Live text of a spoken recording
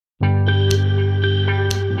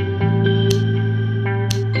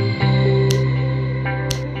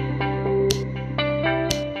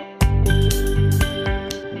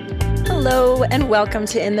and welcome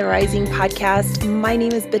to In the Rising podcast. My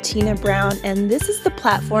name is Bettina Brown, and this is the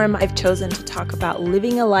platform I've chosen to talk about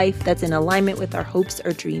living a life that's in alignment with our hopes,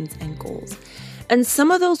 our dreams, and goals. And some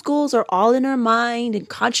of those goals are all in our mind and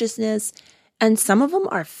consciousness, and some of them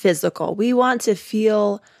are physical. We want to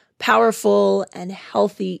feel powerful and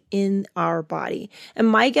healthy in our body. And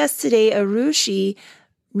my guest today, Arushi,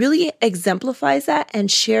 really exemplifies that and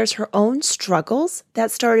shares her own struggles that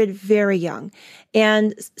started very young.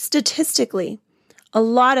 And statistically, a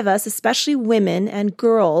lot of us, especially women and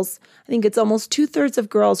girls, I think it's almost 2/3 of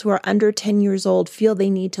girls who are under 10 years old feel they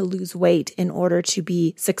need to lose weight in order to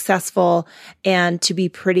be successful and to be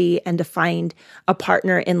pretty and to find a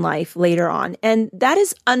partner in life later on. And that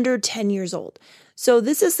is under 10 years old. So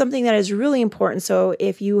this is something that is really important. So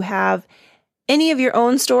if you have any of your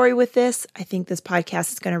own story with this, I think this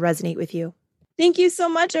podcast is going to resonate with you. Thank you so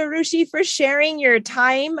much, Arushi, for sharing your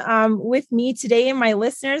time with me today and my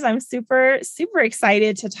listeners. I'm super, super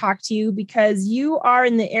excited to talk to you because you are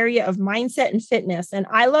in the area of mindset and fitness. And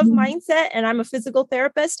I love mindset, and I'm a physical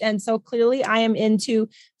therapist. And so clearly I am into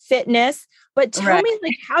fitness. But tell me,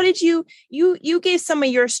 like, how did you gave some of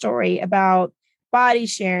your story about body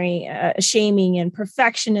sharing, shaming and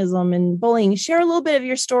perfectionism and bullying. Share a little bit of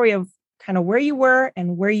your story of kind of where you were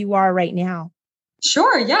and where you are right now.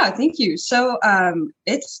 Sure. Yeah. Thank you. So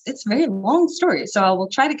it's a very long story. So I will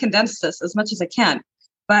try to condense this as much as I can.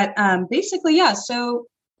 But basically, yeah. So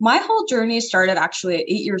my whole journey started actually at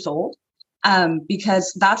 8 years old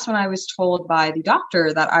because that's when I was told by the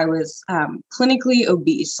doctor that I was clinically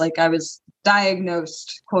obese. Like I was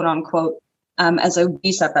diagnosed, quote unquote, as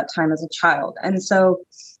obese at that time as a child. And so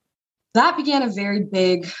that began a very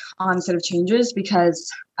big onset of changes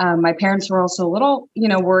because my parents were also a little,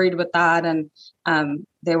 worried with that. And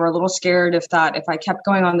they were a little scared if I kept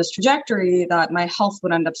going on this trajectory, that my health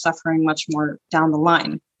would end up suffering much more down the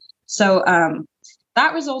line. So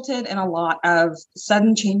that resulted in a lot of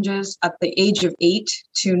sudden changes at the age of 8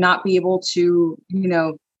 to not be able to,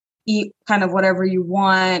 eat kind of whatever you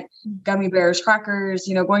want, gummy bears, crackers,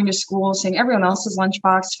 going to school, seeing everyone else's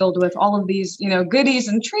lunchbox filled with all of these, goodies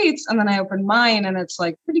and treats. And then I opened mine and it's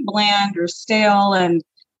like pretty bland or stale and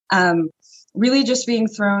really just being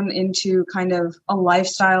thrown into kind of a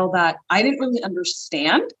lifestyle that I didn't really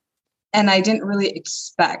understand and I didn't really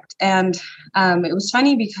expect. And it was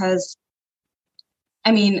funny because,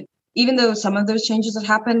 even though some of those changes had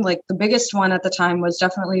happened, like the biggest one at the time was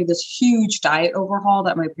definitely this huge diet overhaul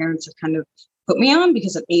that my parents had kind of put me on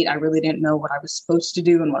because at 8, I really didn't know what I was supposed to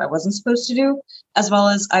do and what I wasn't supposed to do, as well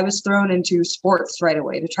as I was thrown into sports right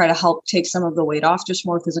away to try to help take some of the weight off, just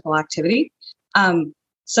more physical activity.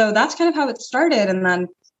 So that's kind of how it started. And then,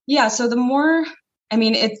 so the more,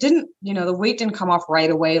 it didn't, the weight didn't come off right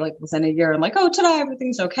away, like within a year and like, oh, ta-da,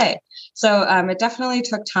 everything's okay. So it definitely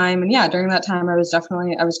took time. And during that time, I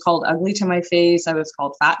was called ugly to my face. I was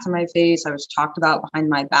called fat to my face. I was talked about behind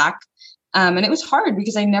my back. And it was hard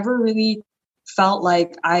because I never really felt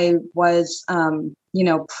like I was,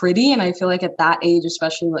 pretty. And I feel like at that age,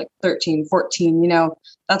 especially like 13, 14,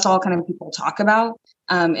 that's all kind of people talk about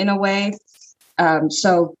in a way.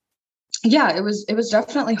 It was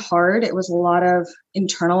definitely hard. It was a lot of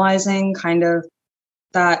internalizing kind of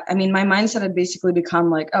that. My mindset had basically become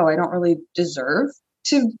like, oh, I don't really deserve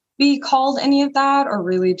to be called any of that or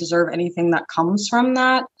really deserve anything that comes from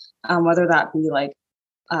that. Whether that be like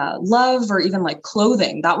love or even like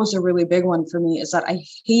clothing. That was a really big one for me, is that I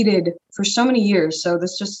hated for so many years. So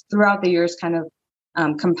this just throughout the years kind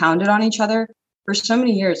of compounded on each other. For so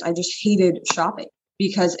many years, I just hated shopping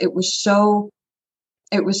because it was so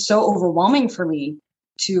overwhelming for me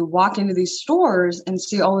to walk into these stores and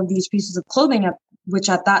see all of these pieces of clothing, which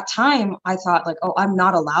at that time I thought like, oh, I'm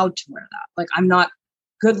not allowed to wear that. Like I'm not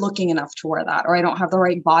good looking enough to wear that, or I don't have the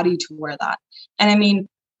right body to wear that. And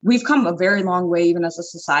we've come a very long way, even as a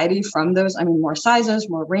society, from those, more sizes,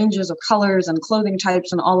 more ranges of colors and clothing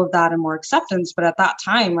types and all of that, and more acceptance. But at that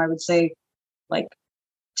time, I would say like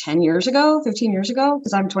 10 years ago, 15 years ago,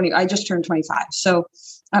 because I'm 20, I just turned 25. So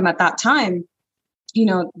at that time,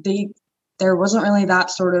 there wasn't really that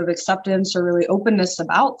sort of acceptance or really openness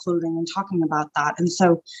about clothing and talking about that. And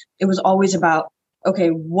so it was always about, okay,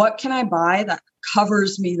 what can I buy that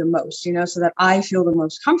covers me the most, so that I feel the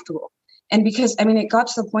most comfortable. And because, it got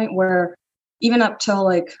to the point where even up till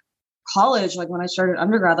like college, like when I started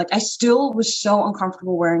undergrad, like I still was so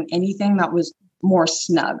uncomfortable wearing anything that was more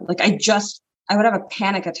snug. Like I would have a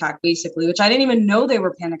panic attack basically, which I didn't even know they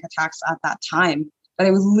were panic attacks at that time. But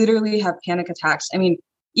I would literally have panic attacks.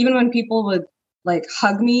 Even when people would like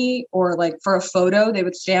hug me or like for a photo, they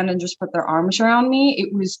would stand and just put their arms around me.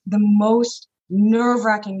 It was the most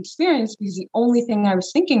nerve-wracking experience because the only thing I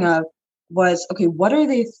was thinking of was, okay, what are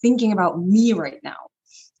they thinking about me right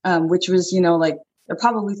now? Which was, like, they're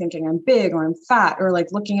probably thinking I'm big or I'm fat, or like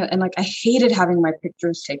looking at, and like, I hated having my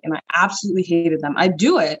pictures taken. I absolutely hated them. I'd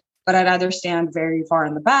do it, but I'd either stand very far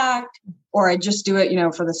in the back, or I'd just do it,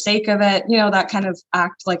 for the sake of it, that kind of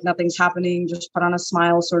act like nothing's happening, just put on a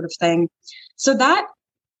smile sort of thing. So that,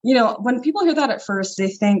 when people hear that at first, they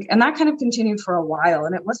think, and that kind of continued for a while.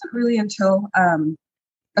 And it wasn't really until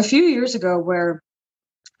a few years ago where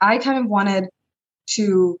I kind of wanted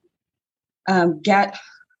to get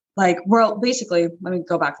basically, let me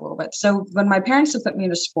go back a little bit. So when my parents had put me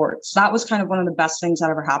into sports, that was kind of one of the best things that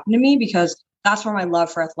ever happened to me, because that's where my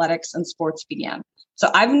love for athletics and sports began. So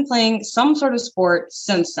I've been playing some sort of sport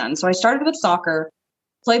since then. So I started with soccer,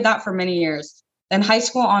 played that for many years. Then high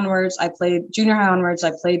school onwards, junior high onwards,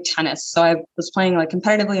 I played tennis. So I was playing like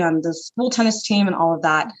competitively on the school tennis team and all of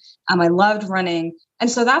that. I loved running. And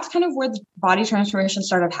so that's kind of where the body transformation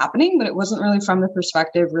started happening, but it wasn't really from the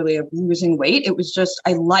perspective really of losing weight. It was just,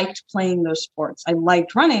 I liked playing those sports. I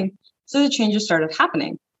liked running. So the changes started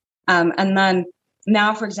happening. And then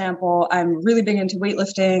now, for example, I'm really big into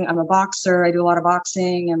weightlifting. I'm a boxer. I do a lot of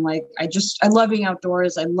boxing, and I love being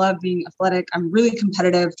outdoors. I love being athletic. I'm really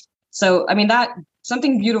competitive. So, that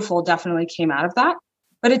something beautiful definitely came out of that,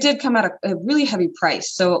 but it did come at a really heavy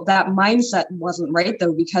price. So that mindset wasn't right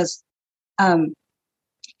though, because,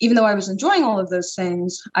 even though I was enjoying all of those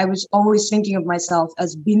things, I was always thinking of myself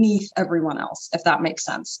as beneath everyone else, if that makes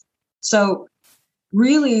sense. So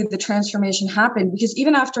really the transformation happened because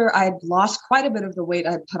even after I'd lost quite a bit of the weight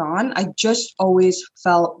I'd put on, I just always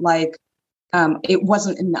felt like it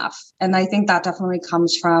wasn't enough. And I think that definitely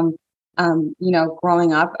comes from,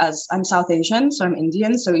 growing up, as I'm South Asian, so I'm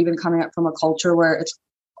Indian. So even coming up from a culture where it's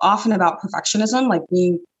often about perfectionism, like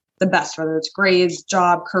being the best, whether it's grades,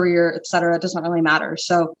 job, career, et cetera, it doesn't really matter.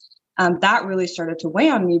 So that really started to weigh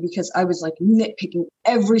on me because I was like nitpicking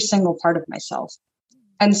every single part of myself.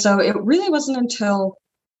 And so it really wasn't until,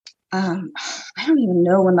 I don't even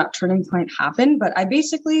know when that turning point happened, but I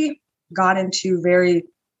basically got into very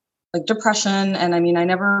depression. And I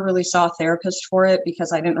never really saw a therapist for it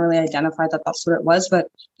because I didn't really identify that that's what it was. But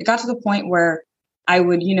it got to the point where I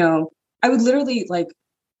would literally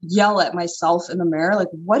yell at myself in the mirror, like,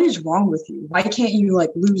 what is wrong with you? Why can't you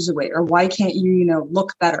lose the weight? Or why can't you,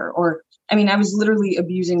 look better? Or, I was literally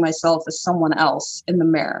abusing myself as someone else in the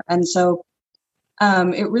mirror. And so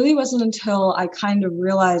it really wasn't until I kind of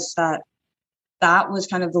realized that that was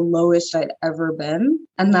kind of the lowest I'd ever been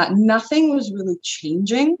and that nothing was really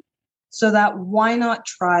changing. So that why not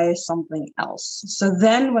try something else? So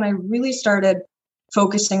then when I really started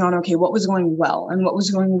focusing on, okay, what was going well, and what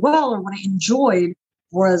was going well or what I enjoyed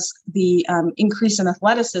was the increase in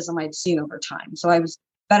athleticism I'd seen over time. So I was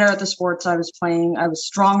better at the sports I was playing. I was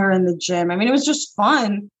stronger in the gym. It was just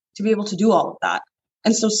fun to be able to do all of that.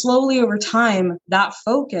 And so slowly over time, that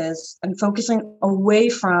focus and focusing away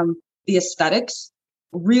from the aesthetics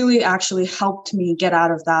really actually helped me get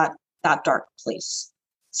out of that dark place.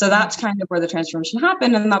 So that's kind of where the transformation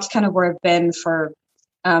happened. And that's kind of where I've been for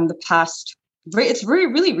the past, it's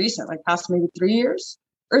really recent, past maybe 3 years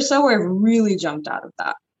or so, where I've really jumped out of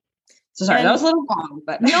that. So sorry, that was a little long,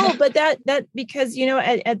 but no, but that because,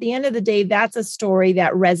 at the end of the day, that's a story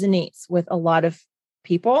that resonates with a lot of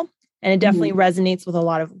people. And it definitely resonates with a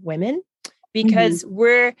lot of women because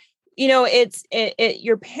we're,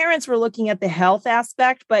 your parents were looking at the health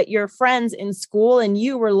aspect, but your friends in school and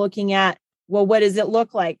you were looking at, well, what does it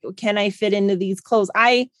look like? Can I fit into these clothes?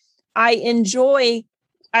 I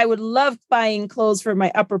would love buying clothes for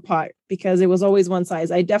my upper part because it was always one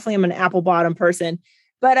size. I definitely am an apple bottom person,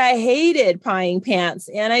 but I hated buying pants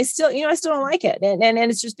and I still don't like it. And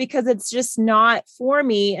it's just because it's just not for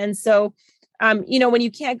me. And so, when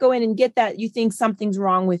you can't go in and get that, you think something's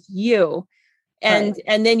wrong with you. And, right.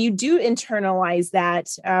 And then you do internalize that,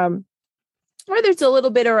 whether it's a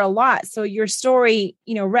little bit or a lot. So your story,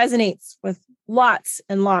 resonates with lots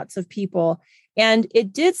and lots of people. And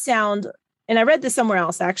it did sound, and I read this somewhere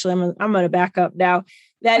else, actually, I'm going to back up now,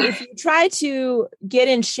 that if you try to get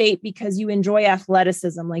in shape because you enjoy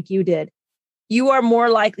athleticism like you did, you are more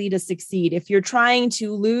likely to succeed. If you're trying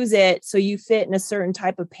to lose it so you fit in a certain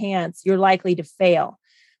type of pants, you're likely to fail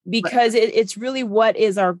because it's really what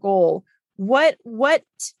is our goal. What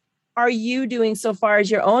are you doing so far as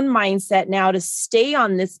your own mindset now to stay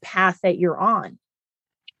on this path that you're on?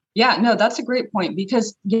 Yeah, no, that's a great point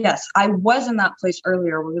because yes, I was in that place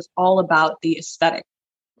earlier where it was all about the aesthetic.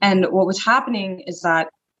 And what was happening is that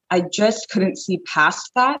I just couldn't see past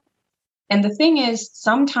that. And the thing is,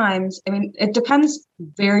 sometimes, it depends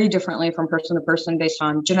very differently from person to person based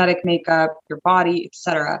on genetic makeup, your body,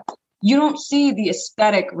 etc. you don't see the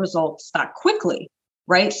aesthetic results that quickly,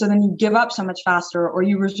 right? So then you give up so much faster, or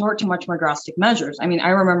you resort to much more drastic measures. I mean, I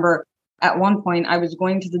remember at one point I was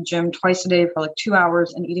going to the gym twice a day for like 2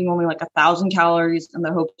 hours and eating only like 1,000 calories in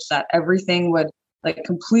the hopes that everything would like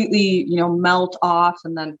completely, melt off.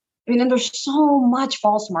 And then, and there's so much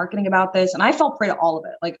false marketing about this. And I fell prey to all of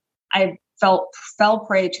it. Like I fell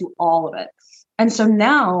prey to all of it. And so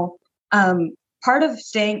now, part of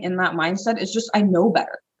staying in that mindset is just, I know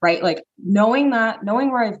better, right? Like knowing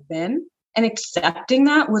where I've been and accepting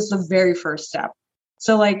that was the very first step.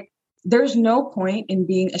 So like, there's no point in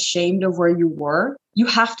being ashamed of where you were. You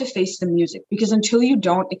have to face the music, because until you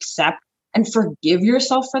don't accept and forgive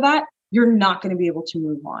yourself for that, you're not going to be able to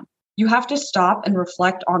move on. You have to stop and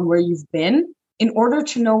reflect on where you've been in order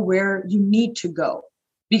to know where you need to go,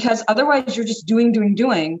 because otherwise you're just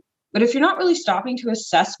doing. But if you're not really stopping to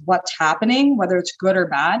assess what's happening, whether it's good or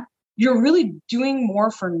bad, you're really doing more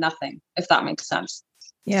for nothing, if that makes sense.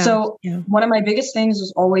 Yeah. So one of my biggest things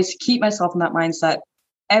is always to keep myself in that mindset.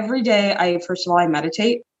 Every day, first of all, I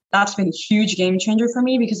meditate. That's been a huge game changer for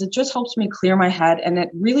me, because it just helps me clear my head. And it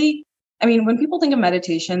really, when people think of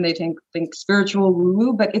meditation, they think spiritual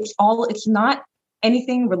woo-woo, but it's not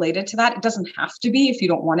anything related to that. It doesn't have to be if you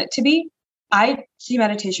don't want it to be. I see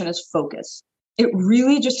meditation as focus. It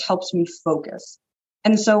really just helps me focus.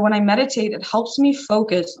 And so when I meditate, it helps me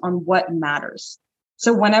focus on what matters.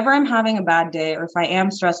 So whenever I'm having a bad day, or if I am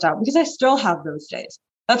stressed out, because I still have those days,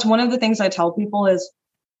 that's one of the things I tell people is,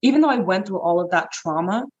 even though I went through all of that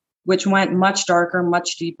trauma, which went much darker,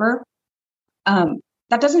 much deeper,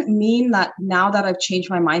 that doesn't mean that now that I've changed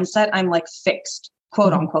my mindset, I'm like fixed,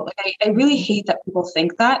 quote unquote. Like I really hate that people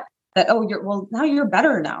think that, now you're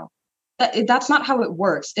better now. That's not how it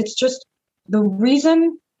works. It's just the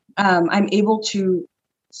reason I'm able to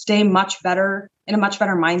stay much better, in a much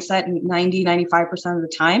better mindset 95% of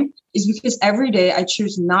the time, is because every day I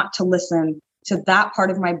choose not to listen to that part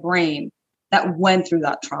of my brain that went through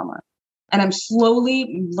that trauma. And I'm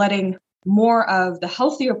slowly letting more of the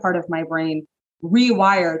healthier part of my brain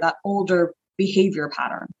rewire that older behavior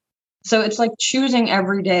pattern. So it's like choosing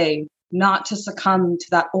every day not to succumb to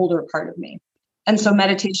that older part of me. And so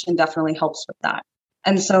meditation definitely helps with that.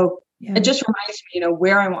 And so it just reminds me,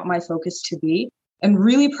 where I want my focus to be, and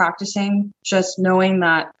really practicing just knowing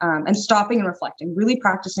that, and stopping and reflecting, really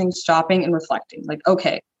practicing stopping and reflecting. Like,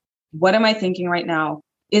 okay, what am I thinking right now?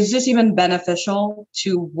 Is this even beneficial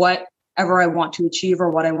to whatever I want to achieve or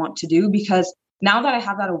what I want to do? Because now that I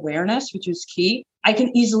have that awareness, which is key, I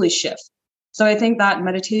can easily shift. So I think that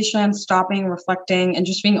meditation, stopping, reflecting, and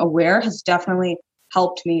just being aware has definitely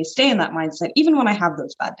helped me stay in that mindset, even when I have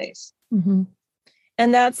those bad days. Mm-hmm.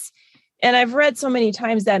 And I've read so many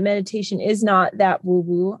times that meditation is not that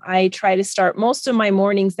woo-woo. I try to start most of my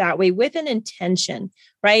mornings that way with an intention,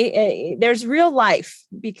 right? There's real life,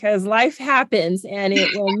 because life happens and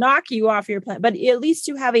it will knock you off your plan, but at least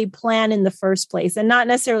you have a plan in the first place, and not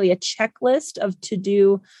necessarily a checklist of to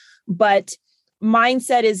do, but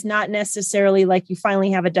mindset is not necessarily like you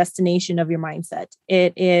finally have a destination of your mindset.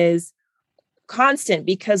 It is constant,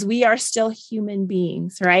 because we are still human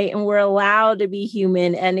beings, right? And we're allowed to be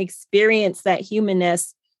human and experience that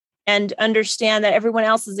humanness, and understand that everyone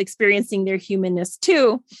else is experiencing their humanness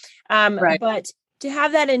too. Right. But to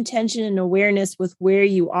have that intention and awareness with where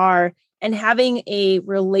you are, and having a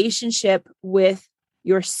relationship with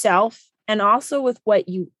yourself and also with what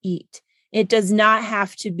you eat. It does not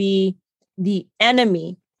have to be the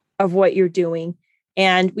enemy of what you're doing,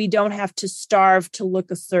 and we don't have to starve to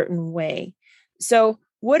look a certain way. So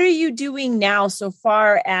what are you doing now so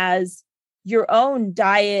far as your own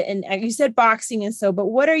diet? And you said boxing and so, but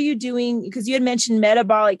what are you doing? Because you had mentioned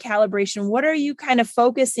metabolic calibration. What are you kind of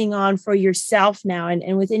focusing on for yourself now,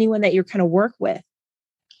 and with anyone that you're kind of work with?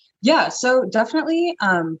 Yeah, so definitely.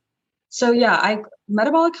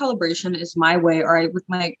 Metabolic calibration is my way, or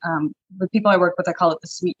with people I work with, I call it the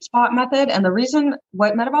sweet spot method. And the reason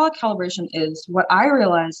what metabolic calibration is, what I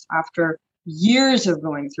realized after years of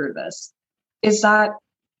going through this, is that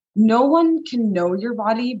no one can know your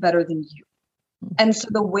body better than you. And so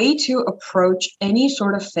the way to approach any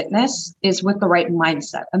sort of fitness is with the right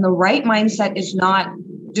mindset. And the right mindset is not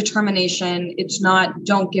determination. It's not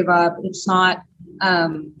don't give up. It's not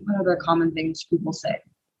what other common things people say.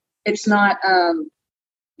 It's not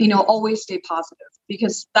always stay positive,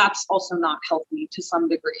 because that's also not healthy to some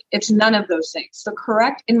degree. It's none of those things.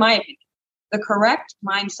 In my opinion, the correct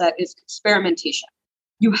mindset is experimentation.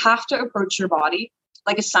 You have to approach your body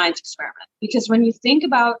like a science experiment, because when you think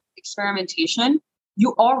about experimentation,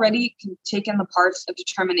 you already can take in the parts of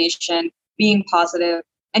determination, being positive,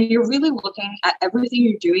 and you're really looking at everything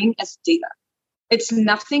you're doing as data. It's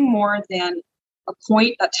nothing more than a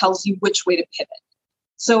point that tells you which way to pivot.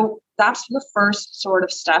 So that's the first sort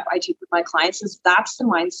of step I take with my clients, is that's the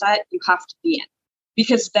mindset you have to be in.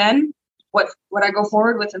 Because then what I go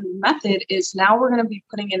forward with in the method is, now we're going to be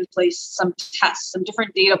putting in place some tests, some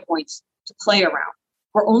different data points to play around.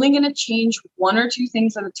 We're only going to change one or two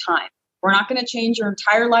things at a time. We're not going to change your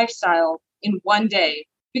entire lifestyle in one day,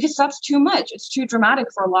 because that's too much. It's too dramatic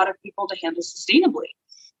for a lot of people to handle sustainably.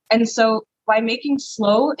 And so by making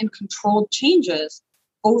slow and controlled changes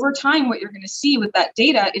over time, what you're going to see with that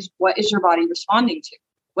data is, what is your body responding to?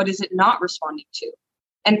 What is it not responding to?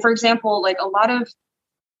 And for example, like a lot of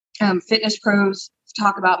fitness pros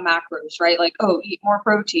talk about macros, right? Like, oh, eat more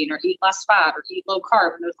protein or eat less fat or eat low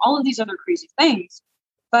carb. And there's all of these other crazy things.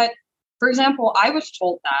 But for example, I was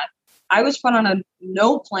told that I was put on a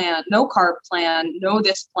no carb plan, no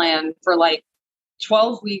this plan for like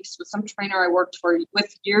 12 weeks with some trainer I worked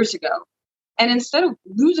with years ago. And instead of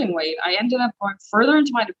losing weight, I ended up going further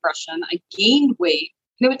into my depression. I gained weight.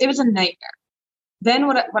 It was a nightmare. Then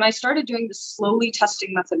when I started doing the slowly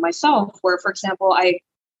testing method myself, where, for example, I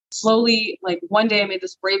slowly, like one day I made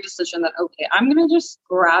this brave decision that, okay, I'm going to just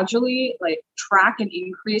gradually like track and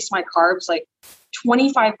increase my carbs, like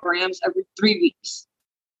 25 grams every 3 weeks.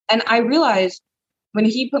 And I realized when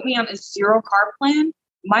he put me on a 0 carb plan,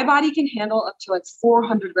 my body can handle up to like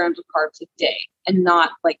 400 grams of carbs a day and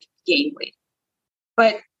not like gain weight.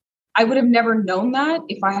 But I would have never known that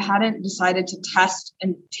if I hadn't decided to test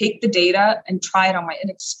and take the data and try it on an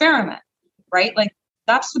experiment, right? Like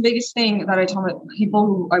that's the biggest thing that I tell people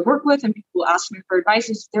who I work with and people who ask me for advice,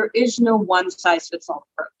 is there is no one size fits all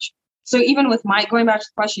approach. So even with going back to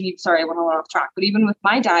the question, sorry, I went a lot off track, but even with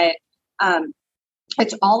my diet,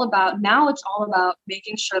 it's all about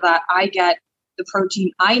making sure that I get the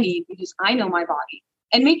protein I need because I know my body,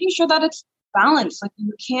 and making sure that it's balanced. Like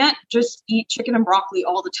you can't just eat chicken and broccoli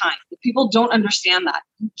all the time. People don't understand that.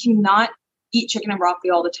 You cannot eat chicken and broccoli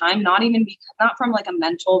all the time, not from like a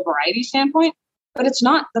mental variety standpoint, but it's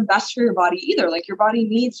not the best for your body either. Like your body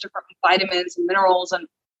needs different vitamins and minerals and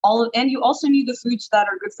and you also need the foods that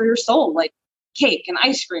are good for your soul, like cake and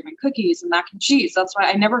ice cream and cookies and mac and cheese. That's why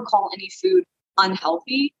I never call any food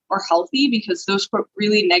unhealthy or healthy, because those put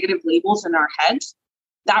really negative labels in our heads.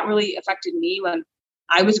 That really affected me when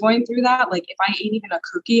I was going through that. Like if I ate even a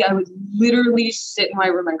cookie, I would literally sit in my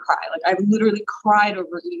room and cry. Like I literally cried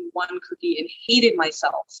over eating one cookie and hated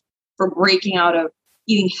myself for breaking out of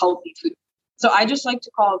eating healthy food. So I just like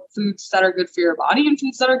to call foods that are good for your body and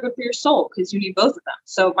foods that are good for your soul, because you need both of them.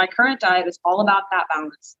 So my current diet is all about that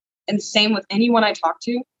balance. And same with anyone I talk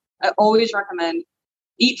to, I always recommend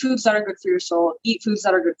eat foods that are good for your soul, eat foods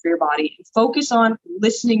that are good for your body, and focus on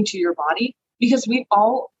listening to your body, because we've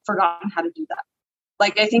all forgotten how to do that.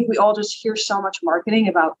 Like, I think we all just hear so much marketing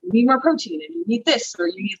about you need more protein and you need this or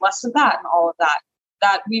you need less of that and all of that,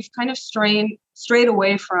 that we've kind of strayed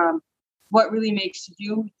away from what really makes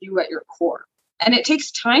you at your core. And it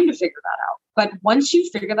takes time to figure that out. But once you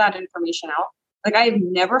figure that information out, like I have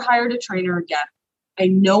never hired a trainer again. I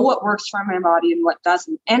know what works for my body and what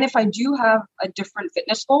doesn't. And if I do have a different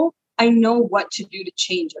fitness goal, I know what to do to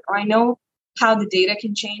change it, or I know how the data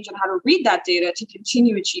can change and how to read that data to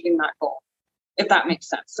continue achieving that goal, if that makes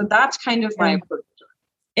sense. So that's kind of my approach.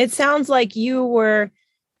 It sounds like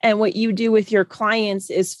and what you do with your clients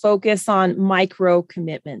is focus on micro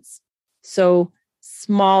commitments. So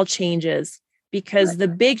small changes, because the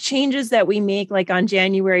big changes that we make, like on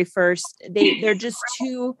January 1st, they're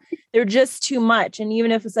just too much. And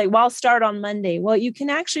even if it's like, well, I'll start on Monday. Well, you can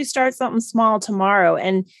actually start something small tomorrow.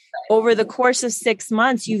 And over the course of 6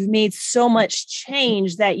 months, you've made so much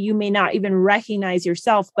change that you may not even recognize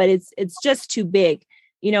yourself, but it's just too big.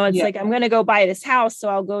 It's like, I'm going to go buy this house. So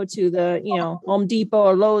I'll go to the, Home Depot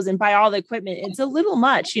or Lowe's and buy all the equipment. It's a little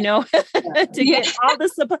much, to get all the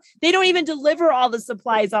supply. They don't even deliver all the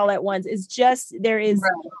supplies all at once. It's just, there is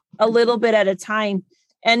a little bit at a time.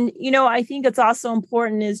 And, I think it's also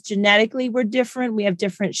important is genetically we're different. We have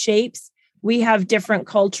different shapes. We have different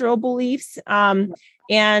cultural beliefs.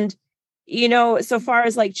 And so far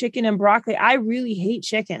as like chicken and broccoli, I really hate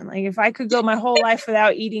chicken. Like if I could go my whole life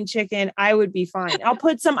without eating chicken, I would be fine.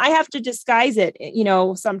 I have to disguise it,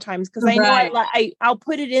 sometimes because I know I'll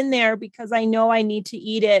put it in there because I know I need to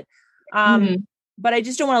eat it. But I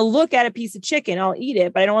just don't want to look at a piece of chicken. I'll eat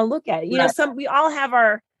it, but I don't want to look at it. We all have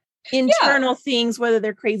our internal things, whether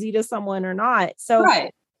they're crazy to someone or not. So,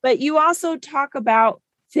 but you also talk about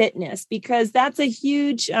fitness because that's a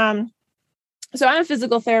huge, so I'm a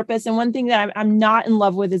physical therapist, and one thing that I'm not in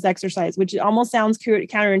love with is exercise, which almost sounds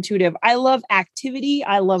counterintuitive. I love activity.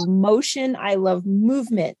 I love motion. I love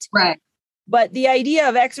movement. Right. But the idea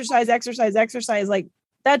of exercise, like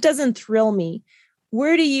that doesn't thrill me.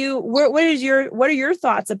 What are your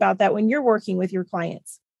thoughts about that when you're working with your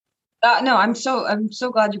clients? No, I'm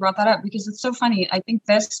so glad you brought that up because it's so funny. I think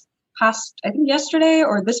yesterday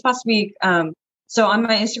or this past week, so on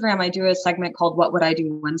my Instagram, I do a segment called What Would I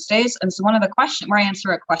Do Wednesdays? And so one of the questions where I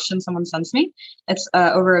answer a question someone sends me, it's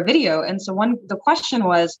over a video. And so the question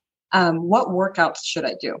was, what workouts should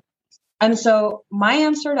I do? And so my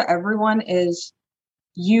answer to everyone is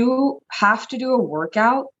you have to do a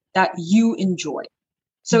workout that you enjoy.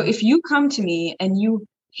 So if you come to me and you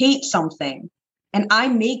hate something and I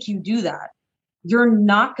make you do that, you're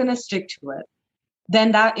not going to stick to it.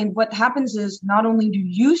 Then and what happens is not only do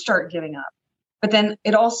you start giving up, but then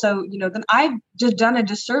it also, then I've just done a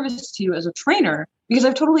disservice to you as a trainer because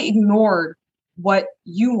I've totally ignored what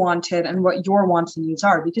you wanted and what your wants and needs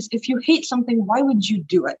are. Because if you hate something, why would you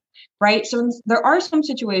do it? Right. So there are some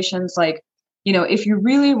situations like, if you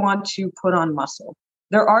really want to put on muscle,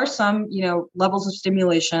 there are some, levels of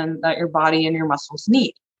stimulation that your body and your muscles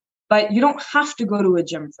need. But you don't have to go to a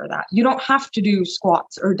gym for that. You don't have to do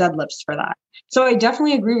squats or deadlifts for that. So I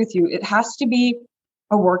definitely agree with you. It has to be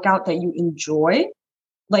a workout that you enjoy,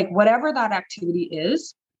 like whatever that activity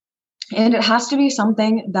is. And it has to be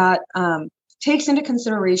something that takes into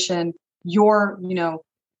consideration your,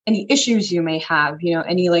 any issues you may have,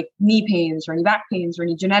 any like knee pains or any back pains or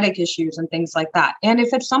any genetic issues and things like that. And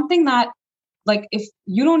if it's something that, like, if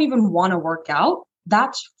you don't even want to work out,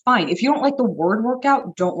 that's fine. If you don't like the word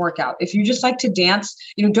workout, don't work out. If you just like to dance,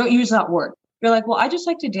 don't use that word. You're like, well, I just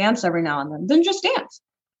like to dance every now and then just dance.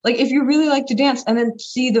 Like if you really like to dance and then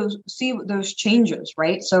see those changes,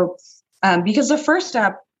 right? So, because the first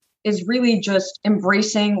step is really just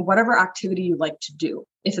embracing whatever activity you like to do,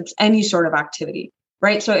 if it's any sort of activity,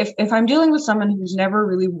 right? So if I'm dealing with someone who's never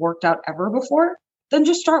really worked out ever before, then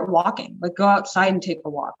just start walking, like go outside and take a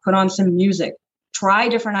walk, put on some music, try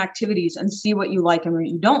different activities and see what you like and what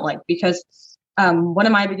you don't like. Because one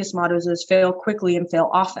of my biggest mottos is fail quickly and fail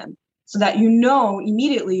often, so that you know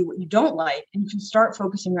immediately what you don't like and you can start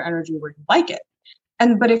focusing your energy where you like it.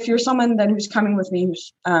 But if you're someone then who's coming with me,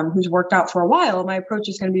 who's worked out for a while, my approach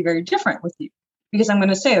is going to be very different with you because I'm going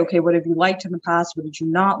to say, okay, what have you liked in the past? What did you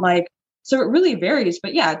not like? So it really varies.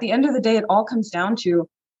 But yeah, at the end of the day, it all comes down to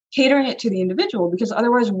catering it to the individual, because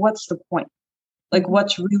otherwise, what's the point? Like,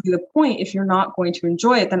 what's really the point if you're not going to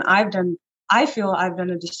enjoy it? Then I feel I've done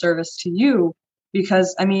a disservice to you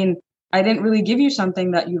because, I didn't really give you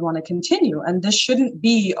something that you'd want to continue. And this shouldn't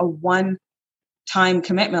be a one-time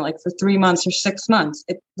commitment, like for 3 months or 6 months.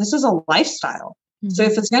 This is a lifestyle. Mm-hmm. So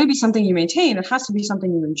if it's going to be something you maintain, it has to be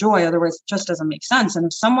something you enjoy. Otherwise, it just doesn't make sense.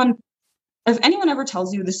 And if anyone ever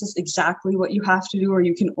tells you this is exactly what you have to do, or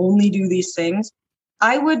you can only do these things,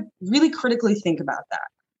 I would really critically think about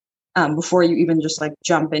that before you even just like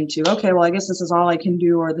jump into, okay, well, I guess this is all I can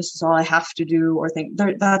do, or this is all I have to do, or think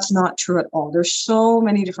that's not true at all. There's so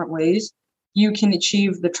many different ways you can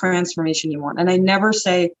achieve the transformation you want. And I never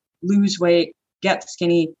say lose weight, get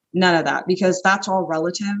skinny, none of that, because that's all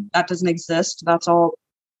relative. That doesn't exist. That's all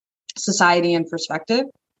society and perspective.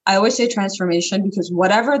 I always say transformation because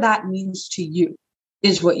whatever that means to you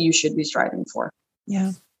is what you should be striving for.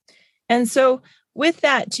 Yeah. And so with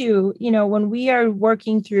that too, when we are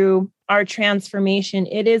working through our transformation,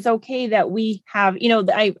 it is okay that we have,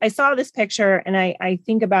 I saw this picture and I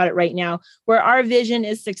think about it right now, where our vision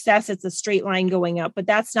is success. It's a straight line going up, but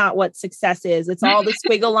that's not what success is. It's all the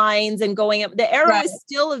squiggle lines and going up. The arrow is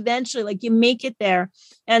still eventually like you make it there.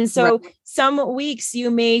 And so some weeks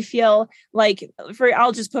you may feel like,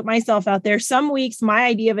 I'll just put myself out there. Some weeks my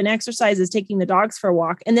idea of an exercise is taking the dogs for a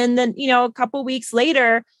walk. And then a couple weeks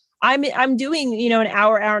later, I'm doing, an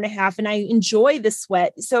hour and a half, and I enjoy the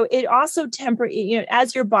sweat. So it also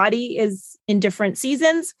as your body is in different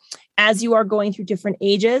seasons, as you are going through different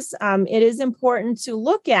ages, it is important to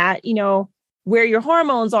look at, where your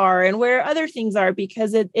hormones are and where other things are,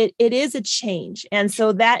 because it is a change. And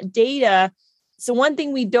so that data, so one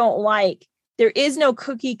thing we don't like, there is no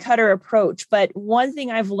cookie cutter approach. But one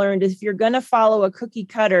thing I've learned is if you're going to follow a cookie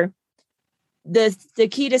cutter, the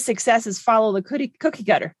key to success is follow the cookie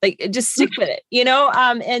cutter, like just stick with it,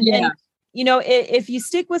 and if you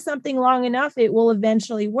stick with something long enough, it will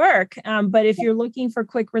eventually work. But if you're looking for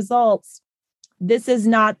quick results, this is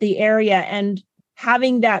not the area. And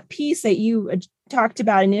having that piece that you talked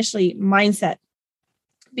about initially, mindset,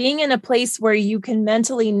 being in a place where you can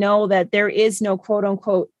mentally know that there is no quote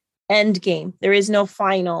unquote end game. There is no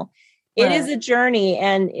final. It is a journey,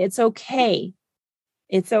 and it's okay.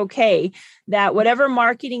 It's okay that whatever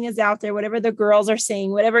marketing is out there, whatever the girls are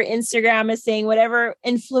saying, whatever Instagram is saying, whatever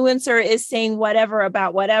influencer is saying, whatever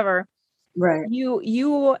about whatever, Right.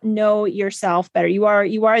 You know yourself better. You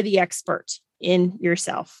are the expert in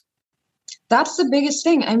yourself. That's the biggest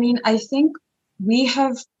thing. I mean, I think we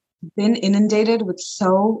have been inundated with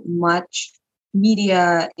so much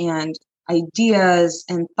media and ideas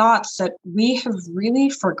and thoughts that we have really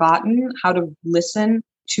forgotten how to listen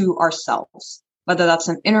to ourselves, whether that's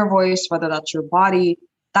an inner voice, whether that's your body.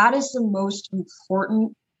 That is the most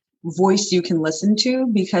important voice you can listen to,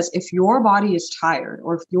 because if your body is tired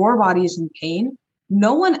or if your body is in pain,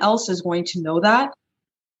 no one else is going to know that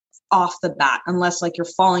off the bat, unless like you're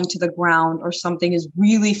falling to the ground or something is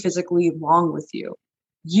really physically wrong with you.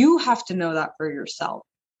 You have to know that for yourself.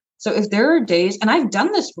 So if there are days, and I've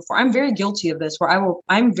done this before, I'm very guilty of this, where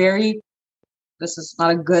this is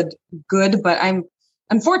not a good, but I'm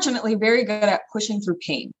unfortunately very good at pushing through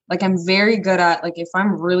pain. Like I'm very good at, like, if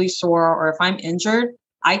I'm really sore or if I'm injured,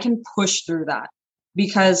 I can push through that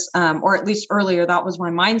because, or at least earlier, that was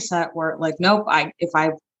my mindset where like, nope,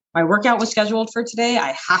 my workout was scheduled for today,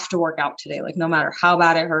 I have to work out today. Like no matter how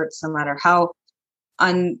bad it hurts, no matter how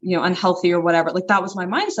unhealthy or whatever. Like that was my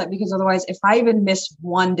mindset, because otherwise, if I even miss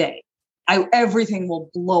one day, everything will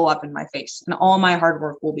blow up in my face and all my hard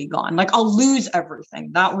work will be gone. Like I'll lose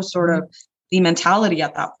everything. That was sort of the mentality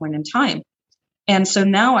at that point in time. And so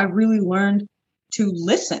now I really learned to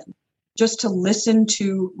listen, just to listen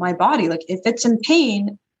to my body. Like if it's in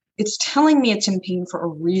pain, it's telling me it's in pain for a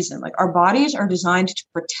reason. Like our bodies are designed to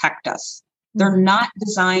protect us. They're not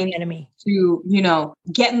designed to,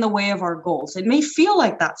 get in the way of our goals. It may feel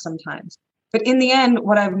like that sometimes, but in the end,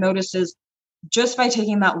 what I've noticed is just by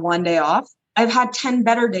taking that one day off, I've had 10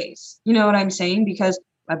 better days. You know what I'm saying? Because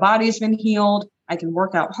my body's been healed. I can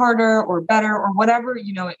work out harder or better or whatever,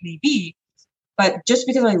 it may be. But just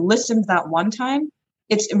because I listened that one time,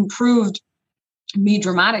 it's improved me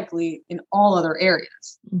dramatically in all other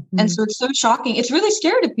areas. And so it's so shocking. It's really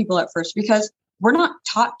scary to people at first because we're not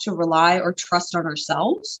taught to rely or trust on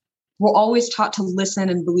ourselves. We're always taught to listen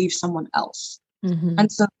and believe someone else.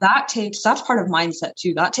 And so that's part of mindset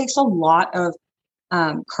too. That takes a lot of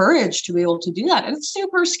courage to be able to do that. And it's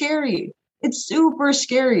super scary. It's super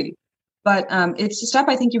scary. But it's a step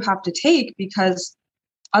I think you have to take, because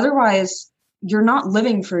otherwise you're not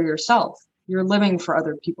living for yourself. You're living for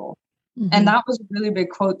other people. And that was a really big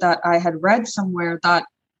quote that I had read somewhere that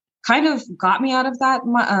kind of got me out of that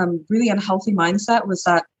really unhealthy mindset, was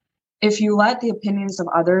that if you let the opinions of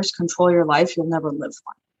others control your life, you'll never live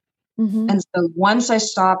one. And so once I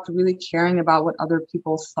stopped really caring about what other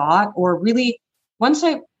people thought, or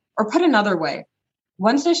put another way,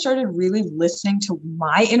 once I started really listening to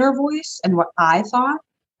my inner voice and what I thought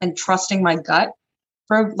and trusting my gut,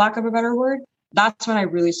 for lack of a better word, that's when I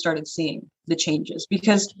really started seeing the changes.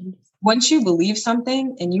 Because once you believe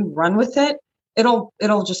something and you run with it, it'll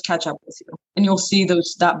just catch up with you, and you'll see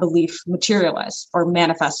that belief materialize or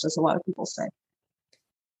manifest, as a lot of people say.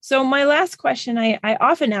 So my last question, I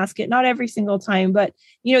often ask it, not every single time, but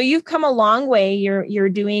you've come a long way. You're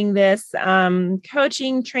doing this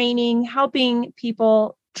coaching, training, helping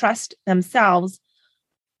people trust themselves.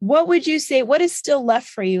 What would you say? What is still left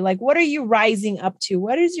for you? Like, what are you rising up to?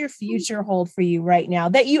 What does your future hold for you right now?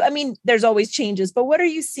 There's always changes, but what are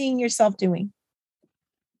you seeing yourself doing?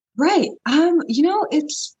 Right.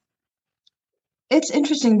 It's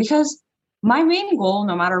interesting, because my main goal,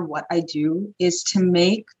 no matter what I do, is to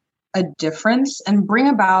make a difference and bring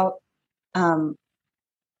about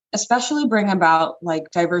like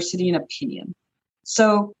diversity in opinion.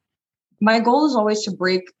 So my goal is always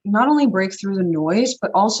to not only break through the noise,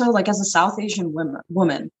 but also, like, as a South Asian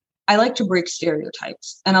woman, I like to break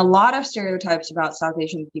stereotypes. And a lot of stereotypes about South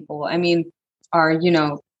Asian people, are,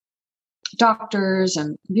 doctors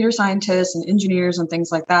and computer scientists and engineers and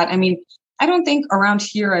things like that. I don't think around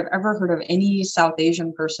here I've ever heard of any South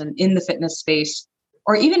Asian person in the fitness space,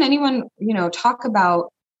 or even anyone, talk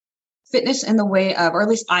about fitness in the way of, or at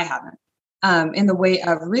least I haven't, in the way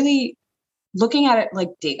of really looking at it like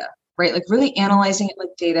data, right? Like really analyzing it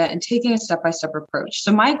like data and taking a step-by-step approach.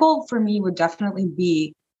 So my goal for me would definitely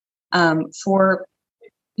be for,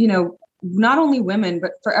 not only women,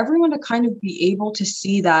 but for everyone to kind of be able to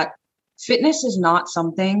see that fitness is not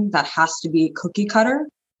something that has to be cookie cutter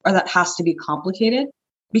or that has to be complicated.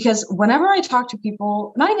 Because whenever I talk to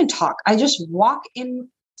people, not even talk, I just walk in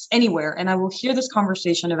anywhere and I will hear this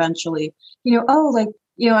conversation eventually,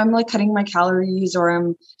 I'm like cutting my calories, or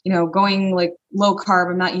I'm, going like low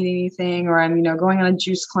carb, I'm not eating anything, or I'm, going on a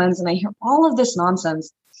juice cleanse. And I hear all of this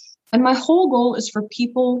nonsense. And my whole goal is for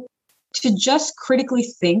people to just critically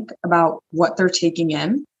think about what they're taking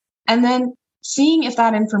in, and then seeing if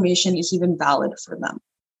that information is even valid for them.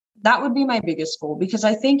 That would be my biggest goal, because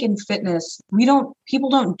I think in fitness, people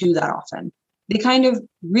don't do that often. They kind of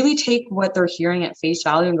really take what they're hearing at face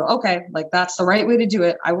value and go, okay, like that's the right way to do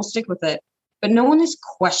it. I will stick with it. But no one is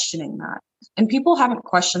questioning that. And people haven't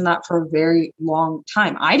questioned that for a very long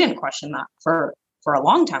time. I didn't question that for a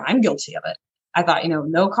long time. I'm guilty of it. I thought,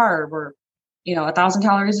 no carb or, 1,000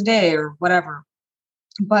 calories a day or whatever.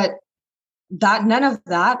 But none of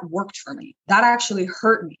that worked for me. That actually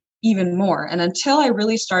hurt me even more. And until I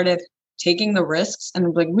really started taking the risks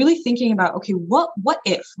and like really thinking about, okay, what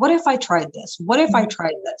if I tried this? What if I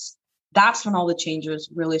tried this? That's when all the changes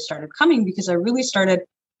really started coming, because I really started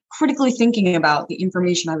critically thinking about the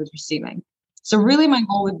information I was receiving. So really my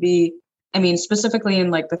goal would be, specifically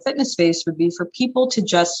in like the fitness space, would be for people to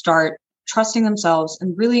just start trusting themselves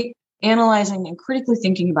and really analyzing and critically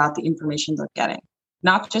thinking about the information they're getting,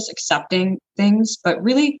 not just accepting things, but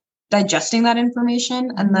really digesting that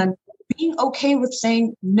information and then being okay with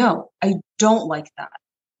saying, no, I don't like that.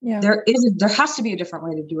 Yeah. There has to be a different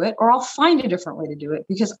way to do it, or I'll find a different way to do it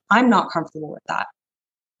because I'm not comfortable with that.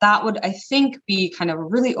 That would, I think, be kind of a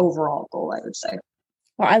really overall goal, I would say.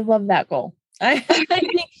 Well, I love that goal. I think,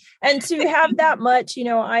 and to have that much,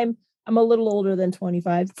 I'm a little older than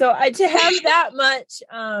 25. So to have that much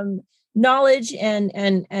knowledge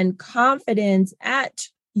and confidence at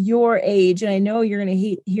your age, and I know you're going to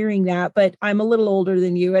hate hearing that, but I'm a little older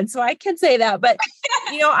than you. And so I can say that, but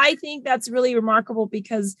I think that's really remarkable,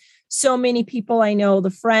 because so many people I know, the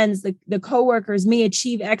friends, the coworkers may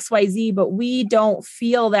achieve XYZ, but we don't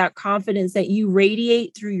feel that confidence that you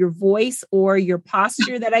radiate through your voice or your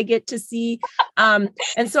posture that I get to see. And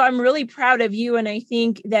so I'm really proud of you. And I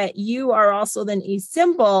think that you are also then a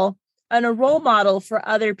symbol and a role model for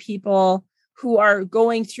other people who are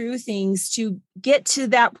going through things to get to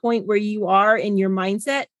that point where you are in your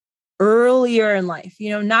mindset earlier in life,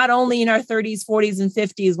 not only in our 30s, 40s, and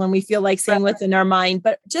 50s when we feel like saying what's in our mind,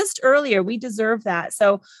 but just earlier. We deserve that.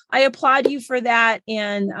 So I applaud you for that.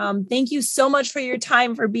 And thank you so much for your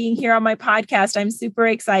time, for being here on my podcast. I'm super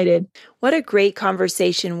excited. What a great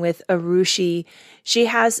conversation with Arushi. She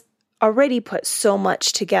has already put so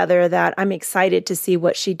much together that I'm excited to see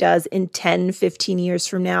what she does in 10, 15 years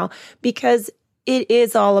from now, because it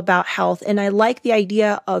is all about health. And I like the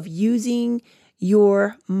idea of using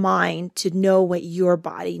your mind to know what your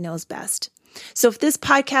body knows best. So if this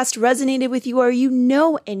podcast resonated with you, or you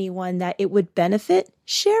know anyone that it would benefit,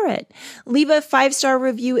 share it. Leave a 5-star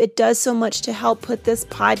review. It does so much to help put this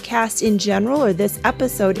podcast in general, or this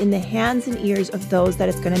episode, in the hands and ears of those that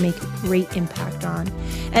it's going to make a great impact on.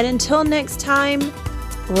 And until next time,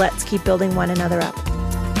 let's keep building one another up.